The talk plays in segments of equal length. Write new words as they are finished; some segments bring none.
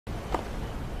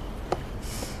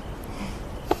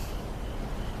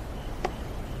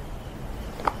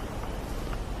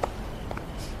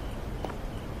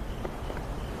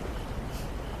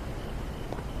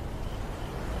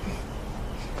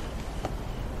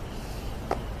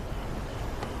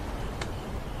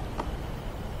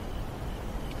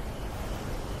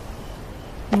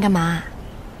干嘛？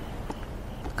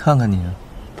看看你。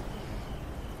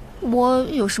我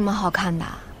有什么好看的？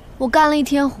我干了一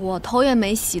天活，头也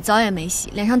没洗，澡也没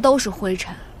洗，脸上都是灰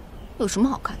尘，有什么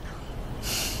好看的？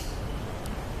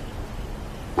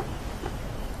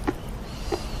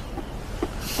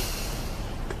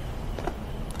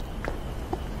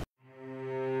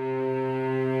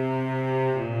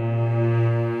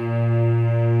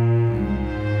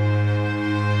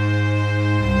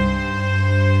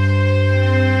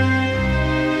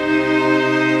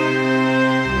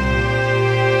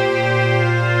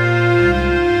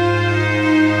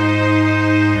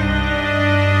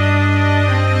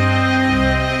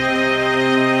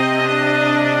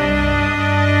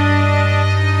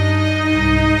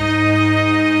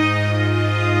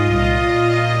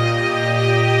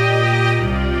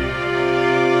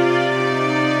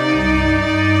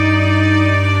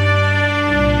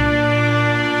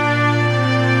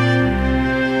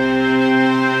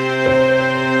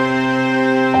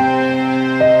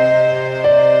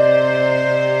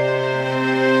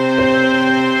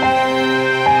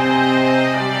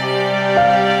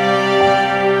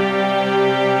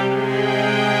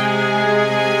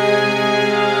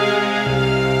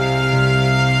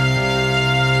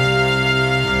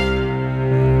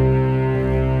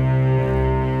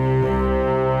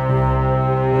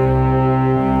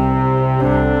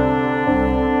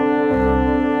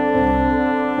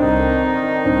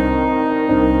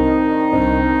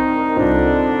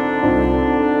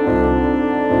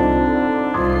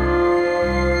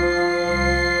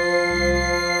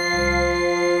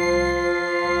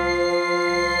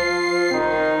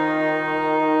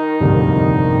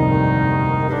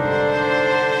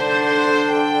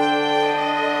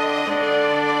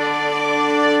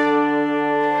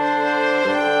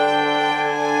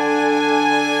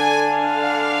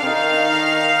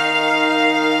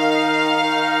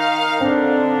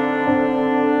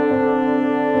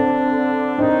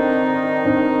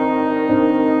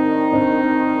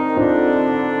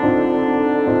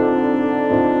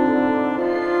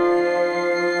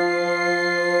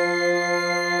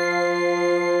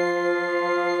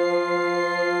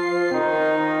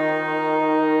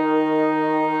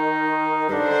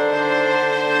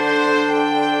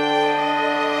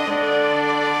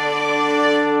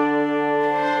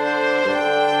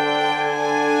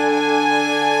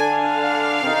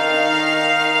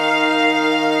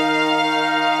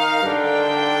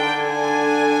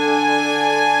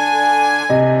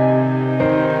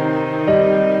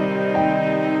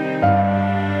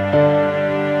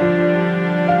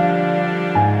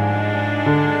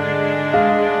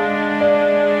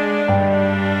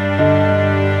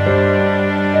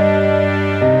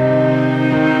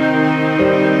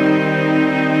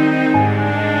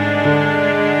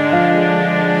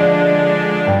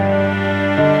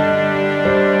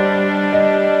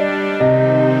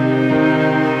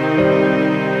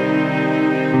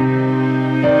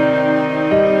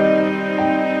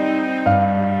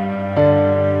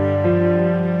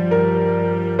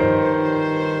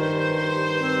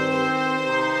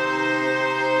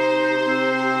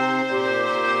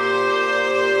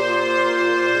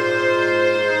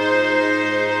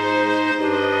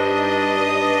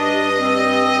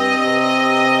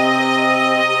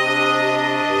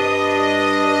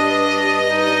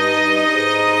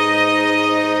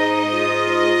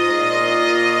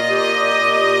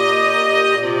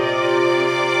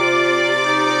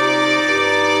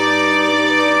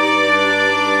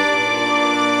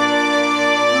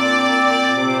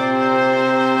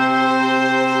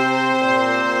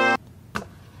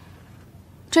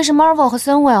这是 Marvel 和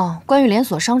Sunwell 关于连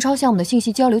锁商超项目的信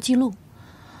息交流记录。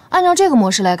按照这个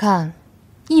模式来看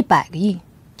，100个亿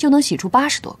就能洗出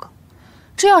80多个。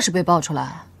这要是被爆出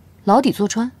来，牢底坐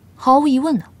穿，毫无疑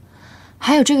问呢。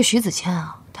还有这个徐子谦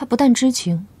啊，他不但知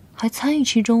情，还参与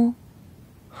其中哦。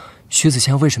徐子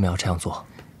谦为什么要这样做？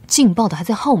劲爆的还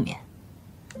在后面。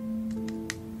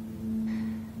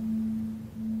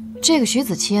这个徐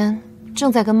子谦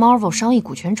正在跟 Marvel 商议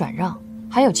股权转让，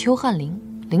还有邱汉林、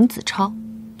林子超。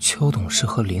邱董事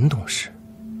和林董事，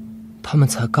他们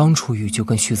才刚出狱就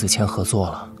跟徐子谦合作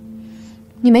了。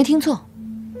你没听错，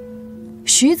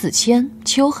徐子谦、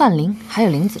邱汉林还有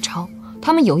林子超，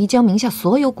他们有意将名下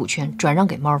所有股权转让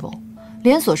给 Marvel。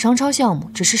连锁商超项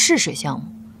目只是试水项目，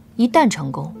一旦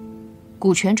成功，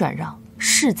股权转让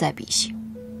势在必行。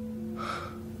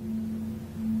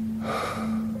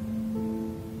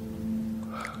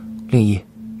令一，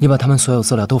你把他们所有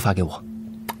资料都发给我。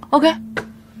OK。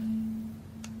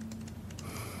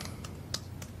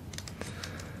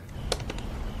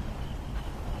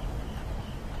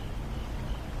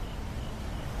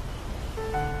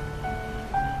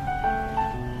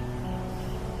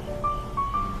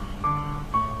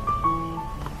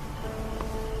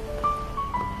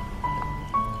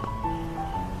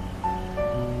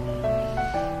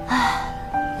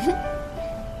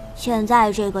现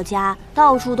在这个家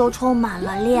到处都充满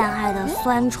了恋爱的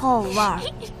酸臭味儿。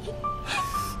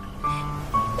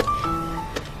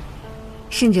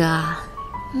盛哲啊，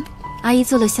阿姨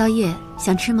做了宵夜，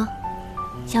想吃吗？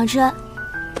想吃。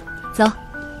走。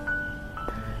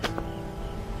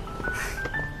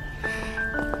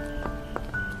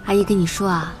阿姨跟你说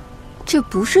啊，这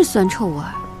不是酸臭味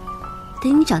儿，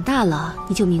等你长大了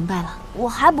你就明白了。我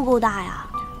还不够大呀。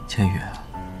千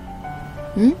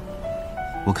羽，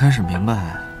我开始明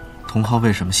白童浩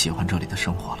为什么喜欢这里的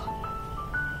生活了。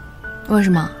为什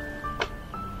么？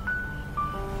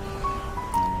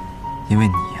因为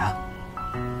你呀。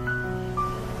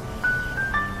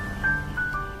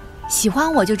喜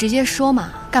欢我就直接说嘛，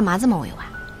干嘛这么委婉？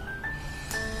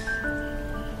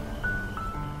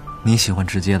你喜欢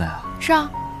直接的呀？是啊。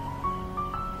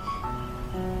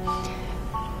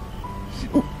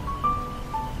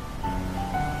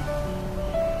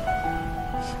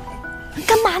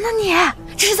干嘛呢你？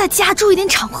这是在家，注意点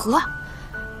场合。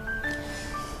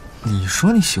你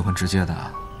说你喜欢直接的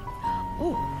啊？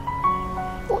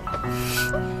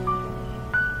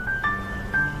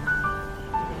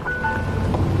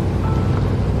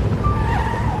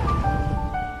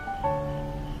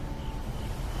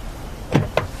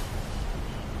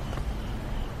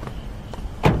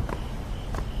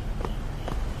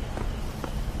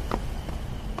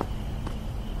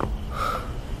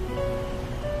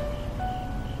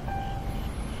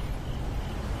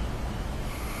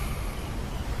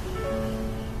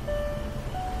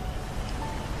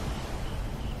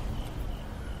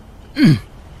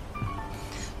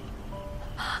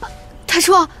大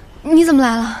叔，你怎么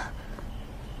来了？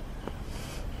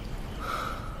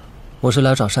我是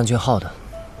来找单俊浩的。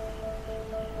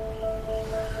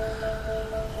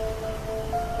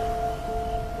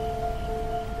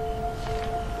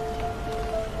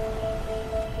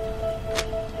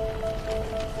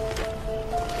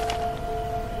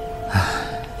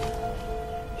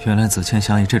原来子谦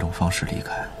想以这种方式离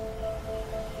开，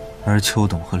而邱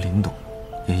董和林董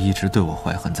也一直对我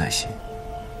怀恨在心。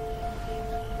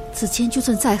子谦就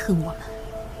算再恨我们，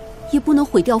也不能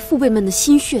毁掉父辈们的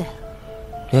心血。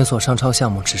连锁商超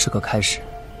项目只是个开始，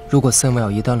如果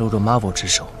Sunwell 一旦落入 Marvel 之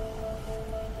手，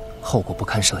后果不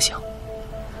堪设想。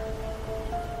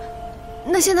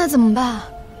那现在怎么办？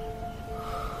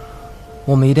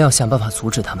我们一定要想办法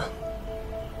阻止他们。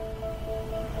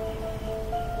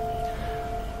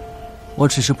我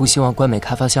只是不希望关美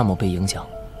开发项目被影响。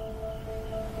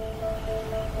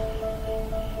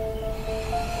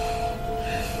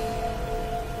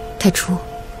太初，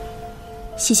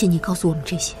谢谢你告诉我们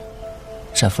这些。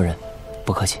单夫人，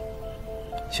不客气。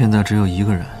现在只有一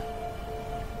个人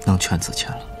能劝子谦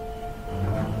了。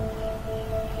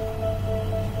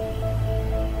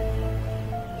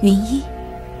云一。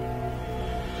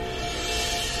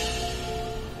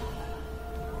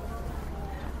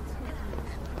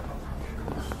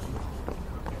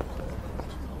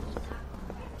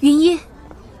云一，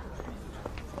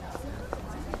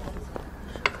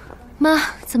妈，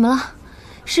怎么了？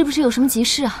是不是有什么急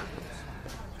事啊？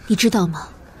你知道吗？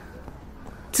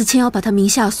子谦要把他名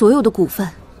下所有的股份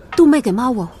都卖给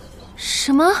Marvel。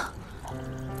什么？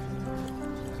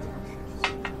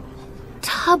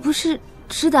他不是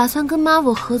只打算跟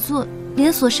Marvel 合作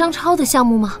连锁商超的项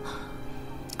目吗？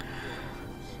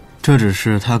这只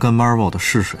是他跟 Marvel 的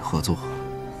试水合作，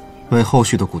为后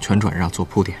续的股权转让做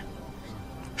铺垫。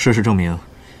事实证明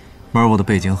 ，Marvel 的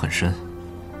背景很深，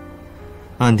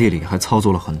暗地里还操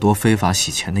作了很多非法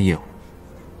洗钱的业务，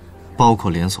包括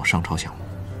连锁商超项目。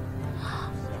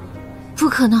不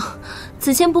可能，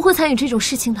子谦不会参与这种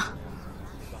事情的。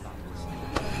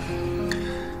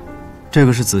这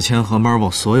个是子谦和 Marvel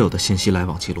所有的信息来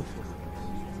往记录，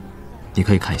你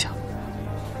可以看一下。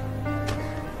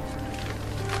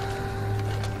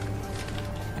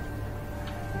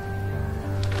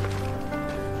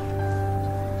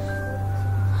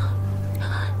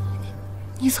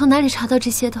你从哪里查到这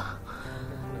些的？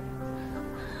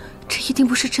这一定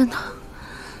不是真的。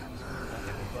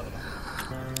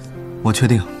我确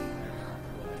定，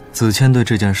子谦对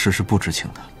这件事是不知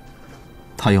情的。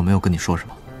他有没有跟你说什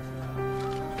么？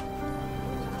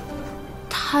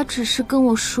他只是跟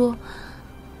我说，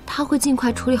他会尽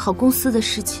快处理好公司的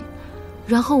事情，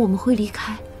然后我们会离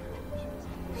开。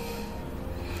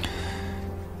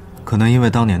可能因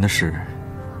为当年的事，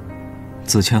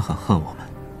子谦很恨我们，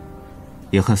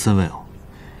也恨森维欧，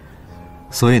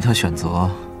所以他选择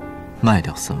卖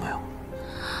掉森维欧。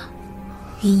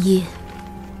云一，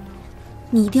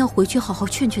你一定要回去好好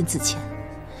劝劝子谦，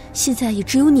现在也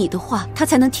只有你的话，他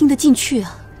才能听得进去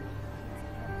啊。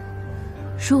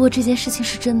如果这件事情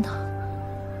是真的，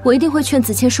我一定会劝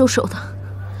子谦收手的。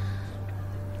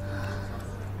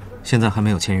现在还没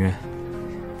有签约，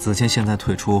子谦现在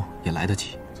退出也来得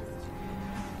及，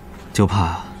就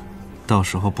怕到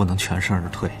时候不能全身而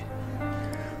退。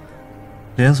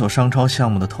连锁商超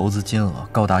项目的投资金额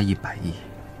高达100亿，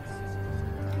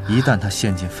一旦他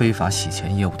陷进非法洗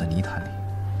钱业务的泥潭里，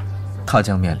他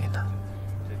将面临的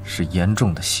是严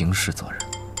重的刑事责任。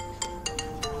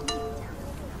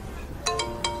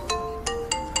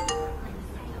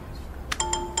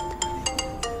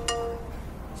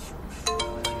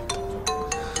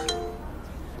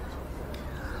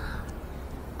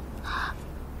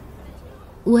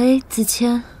喂，子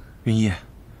谦。云逸，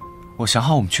我想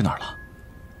好我们去哪儿了。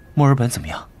墨尔本怎么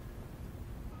样？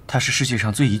它是世界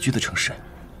上最宜居的城市。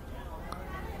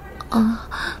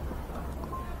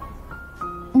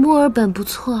墨尔本不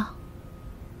错。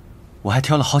我还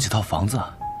挑了好几套房子，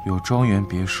有庄园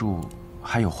别墅，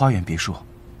还有花园别墅，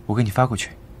我给你发过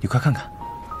去，你快看看。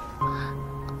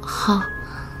好。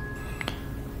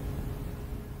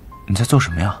你在做什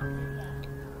么呀？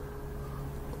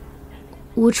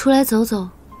我出来走走，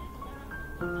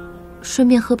顺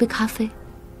便喝杯咖啡。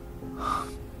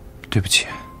对不起，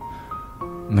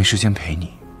没时间陪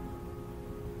你。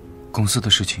公司的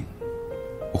事情，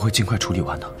我会尽快处理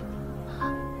完的。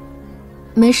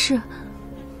没事，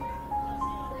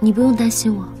你不用担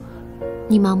心我，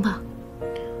你忙吧。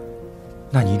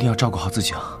那你一定要照顾好自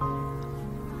己啊。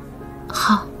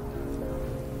好。